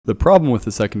The problem with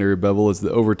the secondary bevel is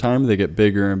that over time they get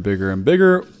bigger and bigger and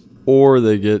bigger, or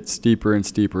they get steeper and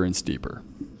steeper and steeper.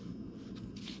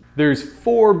 There's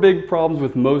 4 big problems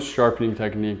with most sharpening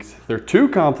techniques. They're too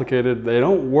complicated, they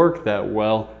don't work that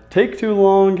well, take too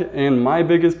long, and my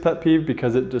biggest pet peeve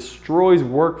because it destroys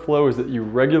workflow is that you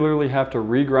regularly have to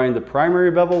regrind the primary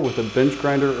bevel with a bench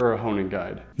grinder or a honing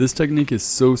guide. This technique is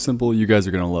so simple, you guys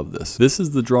are gonna love this. This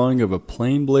is the drawing of a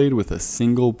plain blade with a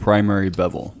single primary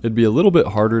bevel. It'd be a little bit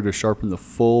harder to sharpen the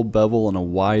full bevel on a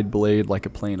wide blade like a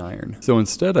plane iron. So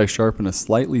instead I sharpen a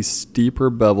slightly steeper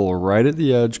bevel right at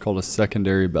the edge called a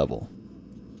secondary bevel.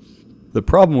 The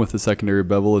problem with the secondary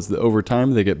bevel is that over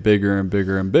time they get bigger and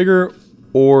bigger and bigger,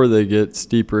 or they get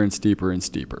steeper and steeper and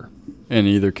steeper. In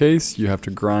either case, you have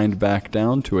to grind back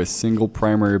down to a single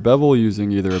primary bevel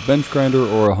using either a bench grinder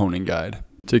or a honing guide.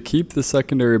 To keep the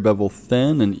secondary bevel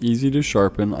thin and easy to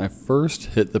sharpen, I first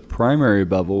hit the primary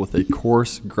bevel with a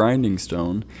coarse grinding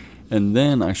stone, and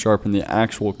then I sharpen the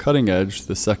actual cutting edge,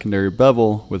 the secondary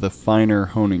bevel, with a finer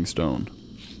honing stone.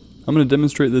 I'm going to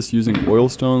demonstrate this using oil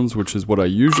stones, which is what I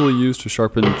usually use to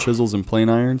sharpen chisels and plane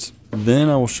irons. Then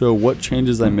I will show what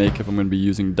changes I make if I'm going to be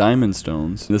using diamond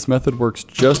stones. This method works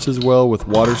just as well with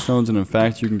water stones, and in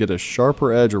fact you can get a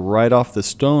sharper edge right off the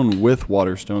stone with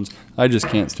water stones. I just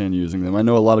can't stand using them. I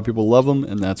know a lot of people love them,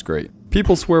 and that's great.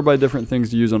 People swear by different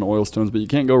things to use on oil stones, but you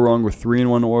can't go wrong with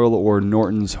 3-in-1 oil or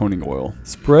Norton's honing oil.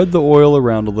 Spread the oil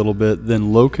around a little bit,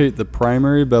 then locate the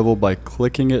primary bevel by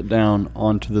clicking it down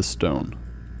onto the stone.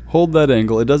 Hold that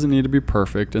angle, it doesn't need to be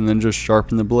perfect, and then just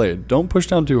sharpen the blade. Don't push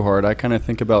down too hard. I kind of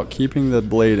think about keeping the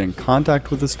blade in contact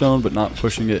with the stone but not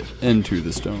pushing it into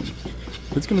the stone.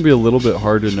 It's going to be a little bit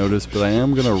hard to notice, but I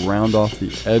am going to round off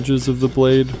the edges of the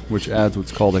blade, which adds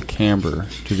what's called a camber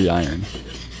to the iron.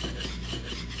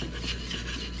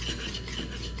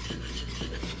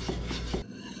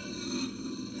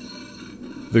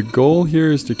 The goal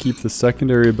here is to keep the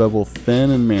secondary bevel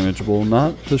thin and manageable,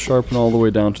 not to sharpen all the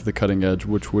way down to the cutting edge,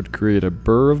 which would create a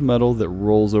burr of metal that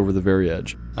rolls over the very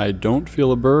edge. I don't feel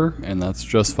a burr, and that's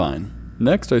just fine.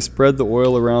 Next, I spread the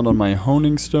oil around on my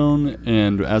honing stone,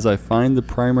 and as I find the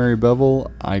primary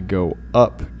bevel, I go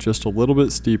up just a little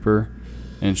bit steeper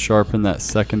and sharpen that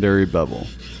secondary bevel.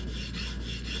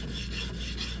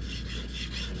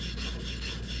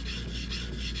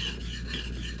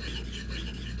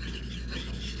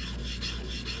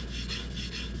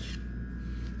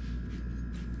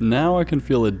 Now I can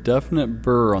feel a definite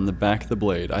burr on the back of the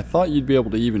blade. I thought you'd be able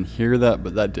to even hear that,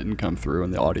 but that didn't come through in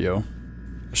the audio.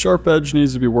 A sharp edge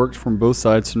needs to be worked from both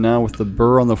sides, so now with the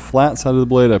burr on the flat side of the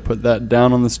blade, I put that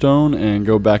down on the stone and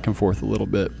go back and forth a little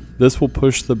bit. This will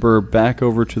push the burr back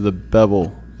over to the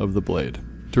bevel of the blade.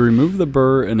 To remove the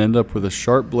burr and end up with a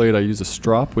sharp blade, I use a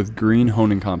strop with green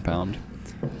honing compound.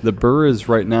 The burr is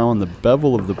right now on the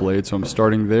bevel of the blade, so I'm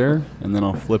starting there, and then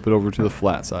I'll flip it over to the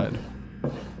flat side.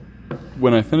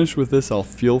 When I finish with this, I'll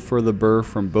feel for the burr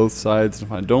from both sides.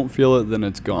 If I don't feel it, then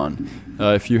it's gone.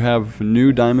 If you have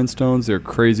new diamond stones, they're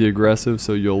crazy aggressive,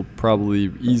 so you'll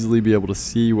probably easily be able to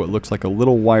see what looks like a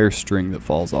little wire string that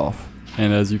falls off.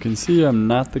 And as you can see, I'm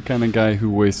not the kind of guy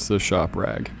who wastes a shop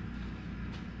rag.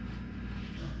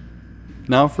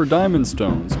 Now for diamond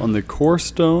stones. On the coarse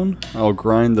stone, I'll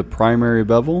grind the primary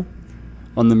bevel.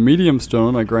 On the medium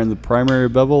stone, I grind the primary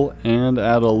bevel and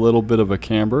add a little bit of a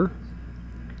camber.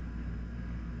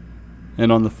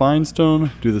 And on the fine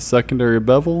stone, do the secondary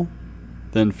bevel,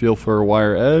 then feel for a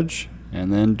wire edge,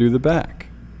 and then do the back.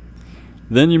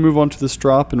 Then you move on to the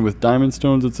strop, and with diamond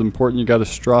stones it's important you got to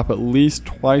strop at least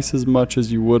twice as much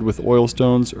as you would with oil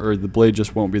stones, or the blade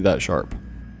just won't be that sharp.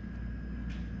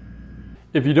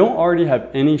 If you don't already have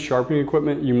any sharpening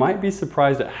equipment, you might be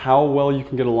surprised at how well you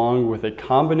can get along with a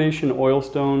combination oil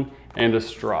stone and a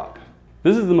strop.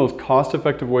 This is the most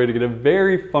cost-effective way to get a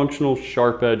very functional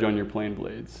sharp edge on your plane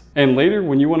blades. And later,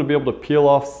 when you want to be able to peel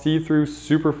off see-through,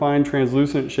 super fine,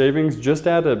 translucent shavings, just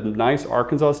add a nice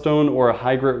Arkansas stone or a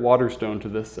high-grit water stone to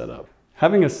this setup.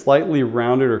 Having a slightly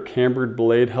rounded or cambered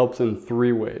blade helps in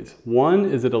 3 ways. One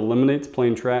is it eliminates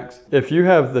plane tracks. If you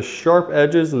have the sharp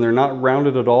edges and they're not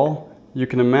rounded at all, you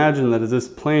can imagine that as this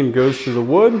plane goes through the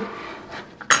wood,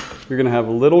 you're going to have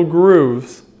little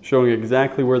grooves showing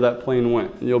exactly where that plane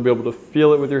went. And you'll be able to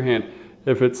feel it with your hand.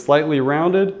 If it's slightly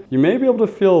rounded, you may be able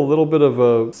to feel a little bit of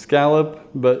a scallop,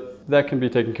 but that can be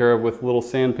taken care of with a little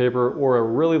sandpaper or a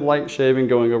really light shaving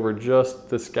going over just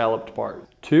the scalloped part.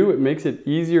 2, it makes it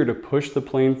easier to push the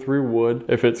plane through wood.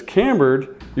 If it's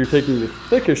cambered, you're taking the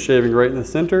thickest shaving right in the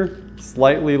center,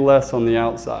 slightly less on the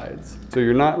outsides. So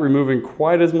you're not removing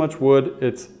quite as much wood,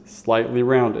 it's slightly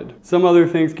rounded. Some other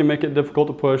things can make it difficult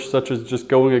to push, such as just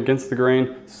going against the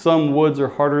grain. Some woods are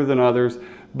harder than others,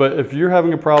 But if you're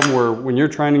having a problem where when you're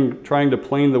trying to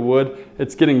plane the wood,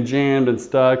 it's getting jammed and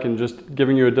stuck and just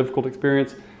giving you a difficult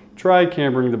experience, try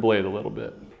cambering the blade a little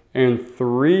bit. And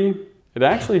 3, it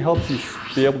actually helps you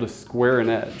be able to square an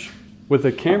edge. With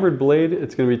a cambered blade,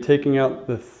 it's going to be taking out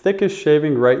the thickest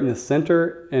shaving right in the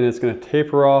center, and it's going to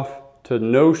taper off to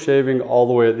no shaving all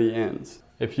the way at the ends.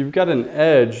 If you've got an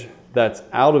edge that's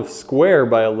out of square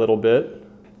by a little bit,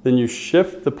 then you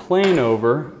shift the plane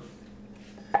over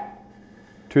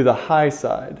to the high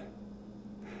side.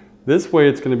 This way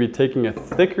it's going to be taking a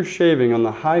thicker shaving on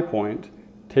the high point,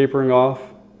 tapering off,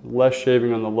 less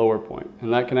shaving on the lower point,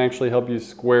 and that can actually help you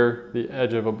square the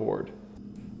edge of a board.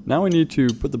 Now we need to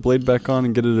put the blade back on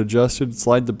and get it adjusted.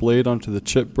 Slide the blade onto the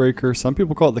chip breaker. Some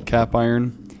people call it the cap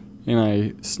iron. And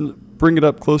I bring it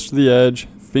up close to the edge,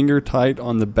 finger tight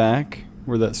on the back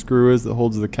where that screw is that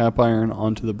holds the cap iron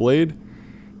onto the blade.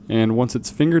 And once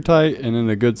it's finger tight and in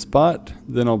a good spot,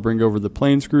 then I'll bring over the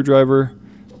plain screwdriver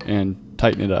and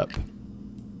tighten it up.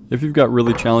 If you've got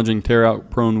really challenging tear out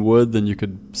prone wood, then you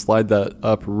could slide that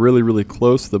up really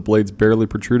close. The blade's barely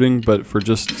protruding, but for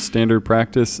just standard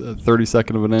practice, a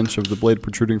 32nd of an inch of the blade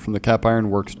protruding from the cap iron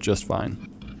works just fine.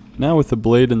 Now with the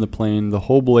blade in the plane, the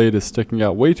whole blade is sticking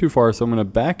out way too far, so I'm going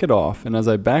to back it off. And as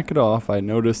I back it off, I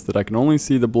notice that I can only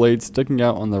see the blade sticking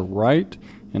out on the right,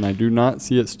 and I do not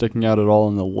see it sticking out at all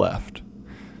on the left.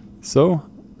 So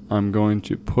I'm going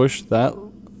to push that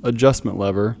adjustment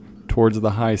lever towards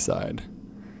the high side.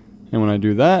 And when I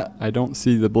do that, I don't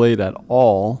see the blade at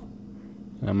all.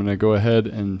 I'm going to go ahead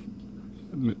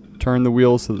and turn the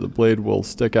wheel so that the blade will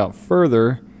stick out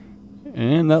further.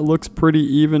 And that looks pretty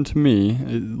even to me.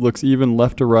 It looks even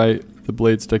left to right, the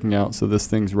blade sticking out, so this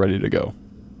thing's ready to go.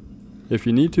 If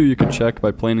you need to, you can check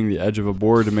by planing the edge of a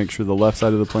board to make sure the left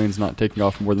side of the plane is not taking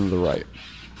off more than the right.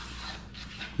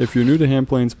 If you're new to hand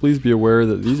planes, please be aware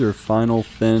that these are final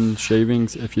thin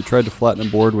shavings. If you tried to flatten a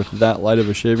board with that light of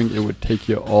a shaving, it would take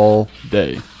you all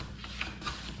day.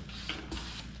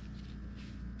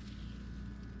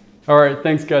 Alright,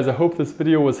 thanks guys. I hope this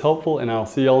video was helpful, and I'll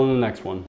see y'all in the next one.